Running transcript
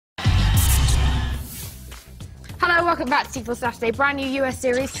Hello, welcome back to T4 Saturday. Brand new US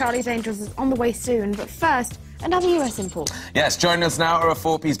series, Charlie's Angels, is on the way soon. But first, another US import. Yes, joining us now are a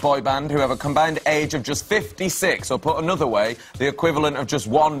four-piece boy band who have a combined age of just 56, or put another way, the equivalent of just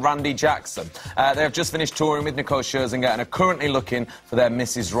one Randy Jackson. They have just finished touring with Nicole Scherzinger and are currently looking for their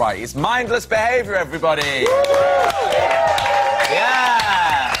Mrs. Right. It's Mindless Behaviour, everybody! Yeah!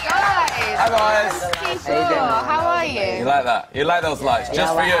 Hi, boys. How are you? You like that? You like those lights?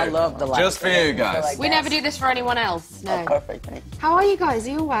 Just for you. I love the lights. Just for you guys. We never do this for anyone else. No. Oh, perfect, thanks. How are you guys?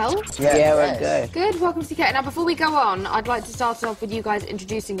 Are you well? Yeah, we're good. Good. Welcome to Cat. Now, before we go on, I'd like to start off with you guys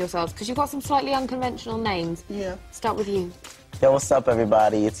introducing yourselves, because you've got some slightly unconventional names. Yeah. Start with you. Yo, what's up,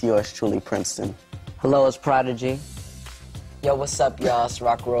 everybody? It's yours truly, Princeton. Hello, it's Prodigy. Yo, what's up, y'all? It's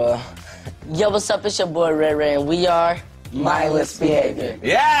Rock Royal. Yo, what's up? It's your boy Ray Ray, and we are Mindless Behavior.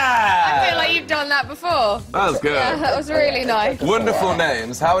 Yeah! I feel like you've done that before. That was good. Yeah, that was really nice. Wonderful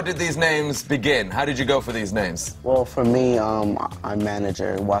names. How did these names begin? How did you go for these names? Well, for me, our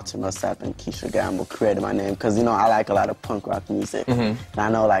manager, Walter Millsap and Keisha Gamble, created my name because, you know, I like a lot of punk rock music. And I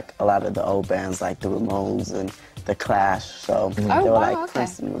know, like, a lot of the old bands, like the Ramones and the Clash, so they were like,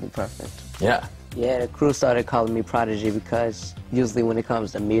 Princeton would be perfect. Yeah. Yeah, the crew started calling me Prodigy because usually when it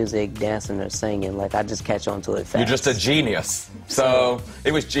comes to music, dancing, or singing, like, I just catch on to it fast. You're just a genius. So,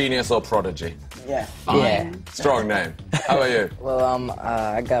 it was Genius or Prodigy? Yeah. Fine. Yeah. Strong name. How about you? Well,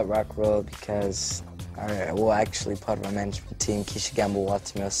 I got Rock Roll because, actually part of my management team, Keisha Gamble,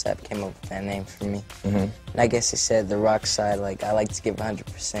 Walter Millsap, came up with that name for me. And I guess he said the rock side, like, I like to give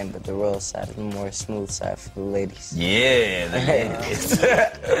 100%, but the royal side is the more smooth side for the ladies. Yeah, the ladies.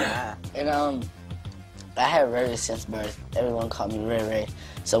 And, I had Ray Ray since birth. Everyone called me Ray Ray.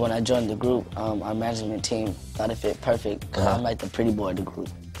 So when I joined the group, our management team thought it fit perfect because I'm like the pretty boy of the group.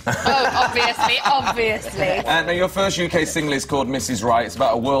 Oh, obviously. Now, your first UK single is called Mrs. Right. It's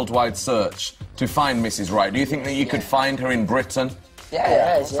about a worldwide search to find Mrs. Right. Do you think that you could find her in Britain?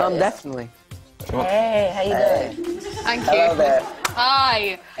 Yeah. Some definitely. Hey, how you doing? Thank you. Hello there.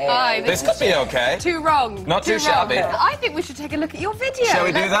 Hi. Hi. This could be okay. Too wrong. Not too shabby. I think we should take a look at your video. Shall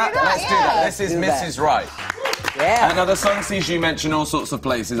we do that? Let's do that. This is Do Mrs. that. Right. Yeah. Now, the song sees you mention all sorts of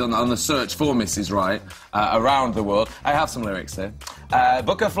places on the search for Mrs. Right around the world. I have some lyrics here.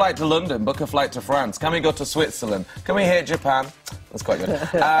 Book a flight to London, book a flight to France. Can we go to Switzerland? Can we hit Japan? That's quite good.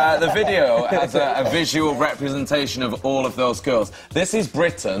 The video has a visual representation of all of those girls. This is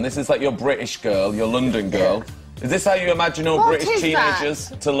Britain. This is like your British girl, your London girl. Is this how you imagine all What British is teenagers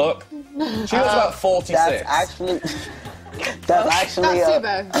to look? She was about 46. That's actually... That's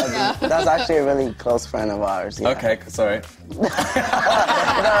actually a really close friend of ours. Yeah. Okay, sorry. no,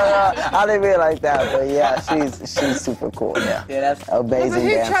 I didn't mean it like that, but yeah, she's super cool. Yeah, that's amazing. But who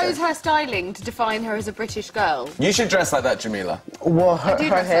dancer. chose her styling to define her as a British girl? You should dress like that, Jamila. Well, her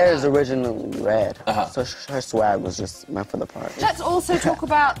dress hair like is that. originally red, so her swag was just meant for the part. Let's also talk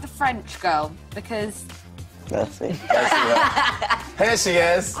about the French girl, because... Let's see. Here she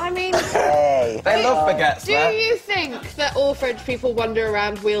is. I mean... Hey. They love baguettes, Do man. you think that all French people wander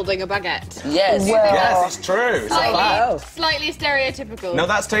around wielding a baguette? Yes. Yes, it's true. It's a fact. Slightly stereotypical. No,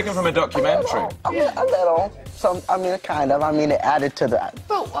 that's taken from a documentary. I mean, a little. I mean, kind of. I mean, it added to that.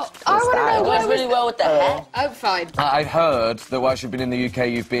 But I want to know It where goes really well with the hat. Oh, fine. I heard that whilst you've been in the UK,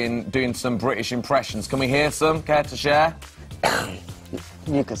 you've been doing some British impressions. Can we hear some? Care to share?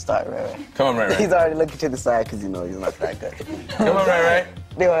 You can start, Ray Ray. Come on, Ray Ray. He's already looking to the side because you know he's not that good. Come on, Ray Ray.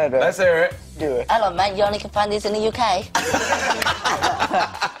 Do it, Ray. Let's hear it. Do it. Hello, mate. You only can find these in the UK.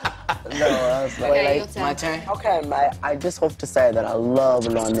 No, I was like, Okay, your turn. My turn. okay, mate. I just hope to say that I love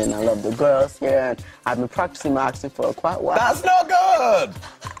London. I love the girls here, and I've been practicing my accent for quite a while. That's not good.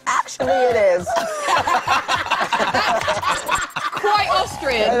 Actually, it is. Quite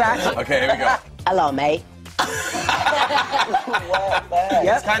Austrian. Okay, here we go. Hello, mate.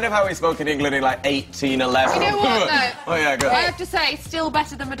 It's kind of how we spoke in England in like 1811. You know what, though? Oh, yeah, good. I have to say, still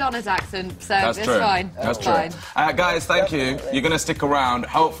better than Madonna's accent, so That's it's true. fine. That's It's true. fine. Guys, thank you. You're going to stick around.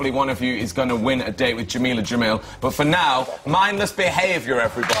 Hopefully one of you is going to win a date with Jamila Jamil. But for now, Mindless Behaviour,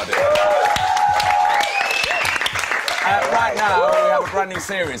 everybody. Right now, we have a brand new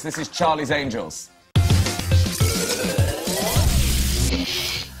series. This is Charlie's Angels.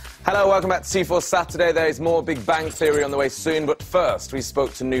 Hello, welcome back to T4 Saturday. There is more Big Bang Theory on the way soon, but first we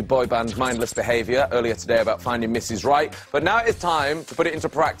spoke to new boy band Mindless Behaviour earlier today about finding Mrs. Right, but now it's time to put it into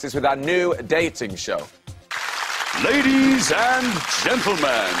practice with our new dating show. Ladies and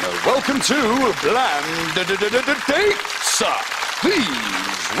gentlemen, welcome to Bland Dates.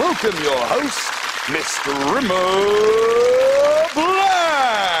 Please welcome your host, Mr. Rimmer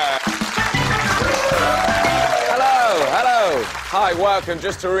Bland. Hello. Hi, welcome.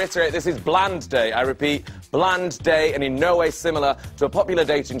 Just to reiterate, this is Bland Day. I repeat, Bland Day, and in no way similar to a popular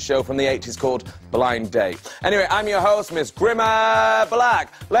dating show from the 80s called Blind Date. Anyway, I'm your host, Miss Grimmer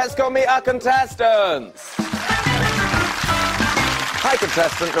Black. Let's go meet our contestants. Hi,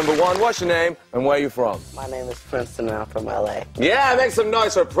 contestant number one. What's your name and where are you from? My name is Princeton and I'm from LA. Yeah, make some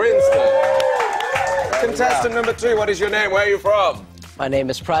noise for Princeton. Contestant number two, what is your name? Where are you from? My name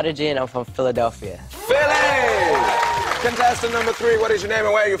is Prodigy and I'm from Philadelphia. Philly! Contestant number three, what is your name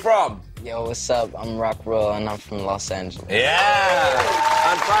and where are you from? Yo, what's up? I'm Rock Roll and I'm from Los Angeles.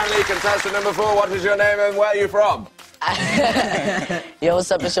 Yeah! And finally, contestant number four, what is your name and where are you from? Yo,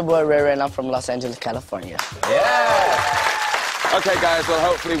 what's up? It's your boy Ray Ray and I'm from Los Angeles, California. Yeah! Okay, guys, well,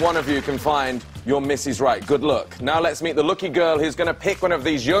 hopefully one of you can find your Mrs. Right. Good luck. Now let's meet the lucky girl who's going to pick one of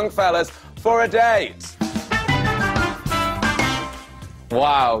these young fellas for a date.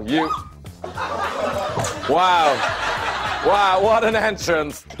 Wow, you... Wow. Wow, what an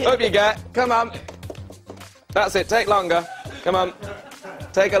entrance. Up you get. Come on. That's it. Take longer. Come on.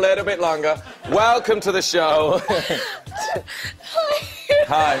 Take a little bit longer. Welcome to the show.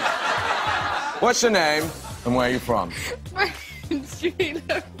 Hi. What's your name and where are you from? My name's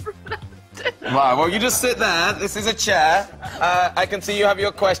Sheila. Right, well, you just sit there. This is a chair. I can see you have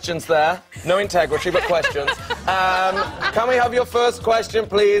your questions there. No integrity, but questions. Can we have your first question,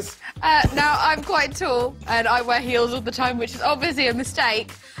 please? Now, I'm quite tall, and I wear heels all the time, which is obviously a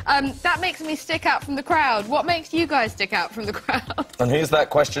mistake. That makes me stick out from the crowd. What makes you guys stick out from the crowd? And who's that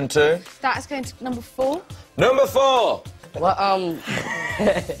question to? That's going to number 4. Number 4! Well,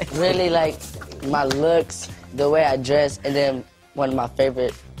 really, like, my looks, the way I dress, and then one of my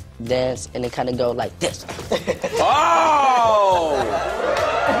favorite dance, and it kind of go like this. Oh!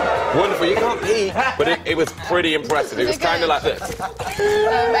 Wonderful. You can't pee, but it was pretty impressive. It was kind of like this.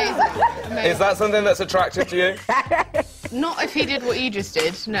 Amazing. Is that something that's attractive to you? Not if he did what you just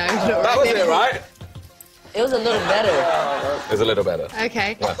did, no. That was it, right? It was a little better. It was a little better.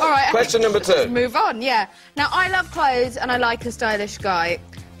 Okay. Yeah. All right. Question number 2. Let's move on, yeah. Now, I love clothes and I like a stylish guy.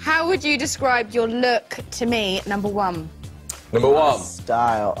 How would you describe your look to me, number 1? Number 1.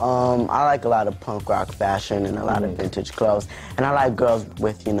 Style. I like a lot of punk rock fashion and a lot of vintage clothes. And I like girls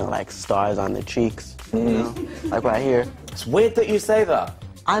with, you know, like stars on their cheeks. You know? Like right here. It's weird that you say that.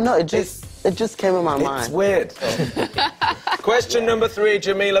 I know, it just came in my mind. It's weird. Question number 3,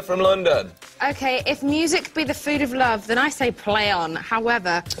 Jamila from London. Okay, if music be the food of love, then I say play on.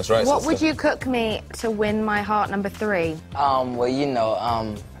 However, That's right, what sister. would you cook me to win my heart, number 3? Well, you know,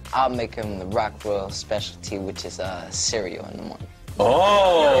 I'll make him the Rock Roll specialty, which is cereal in the morning.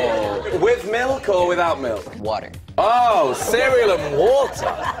 Oh! With milk or without milk? Water. Oh, cereal and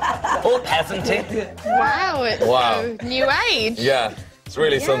water. All peasanty. Wow, it's Wow. so new age. Yeah, it's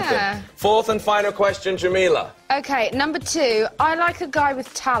really Yeah. something. Fourth and final question, Jamila. Okay, number 2, I like a guy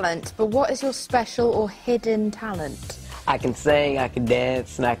with talent, but what is your special or hidden talent? I can sing, I can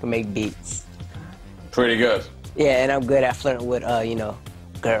dance, and I can make beats. Pretty good. Yeah, and I'm good at flirting with, you know,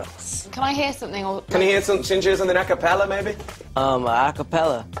 girls. Can I hear something? Or... Can you hear something a cappella, maybe? A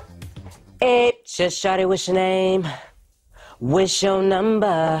cappella. Hey, just shawty, what's your name? What's your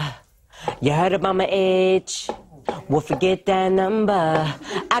number? You heard about my age? Well, forget that number.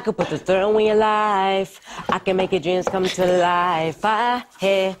 I could put the thrill in your life. I can make your dreams come to life. I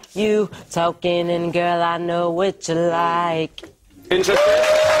hear you talking, and girl, I know what you like. Interesting.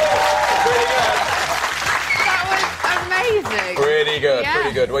 Pretty good. That was amazing. Pretty good, Yeah.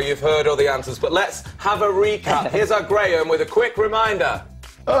 pretty good. Well, you've heard all the answers, but let's have a recap. Here's our Graham with a quick reminder.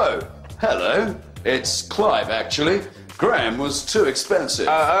 Oh, hello. It's Clive, actually. Graham was too expensive.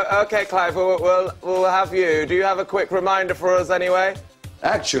 Okay, Clive, we'll have you. Do you have a quick reminder for us anyway?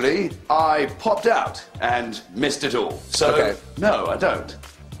 Actually, I popped out and missed it all. So, Okay. no, I don't.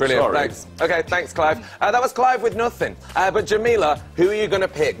 Brilliant, Sorry. thanks. Okay, thanks, Clive. That was Clive with nothing. But Jamila, who are you going to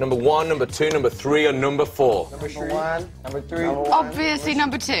pick? Number 1, number 2, number 3, or number 4? Number 1, number 3. Obviously,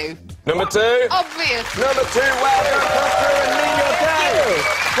 number 2. Number 2? Obvious. Number 2, well done. Come through and meet your day.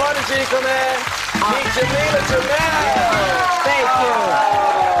 Prodigy, come here. Meet Jamila Jamil. Thank you.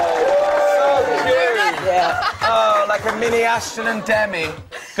 So cute. Yeah. Oh, like a mini Ashton and Demi.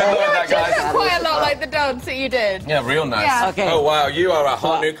 Good luck with that, guys. Quite a lot like the dance that you did. Yeah, real nice. Yeah. Okay. Oh, wow, you are a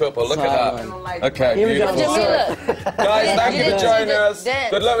hot new couple. Look at that. Okay, Here we go. beautiful. Jamila. Guys, thank you for joining us.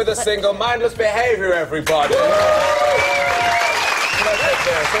 Dance. Good luck with the single. Mindless behavior, everybody. All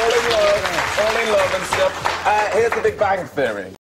in love and stuff. Here's the Big Bang Theory.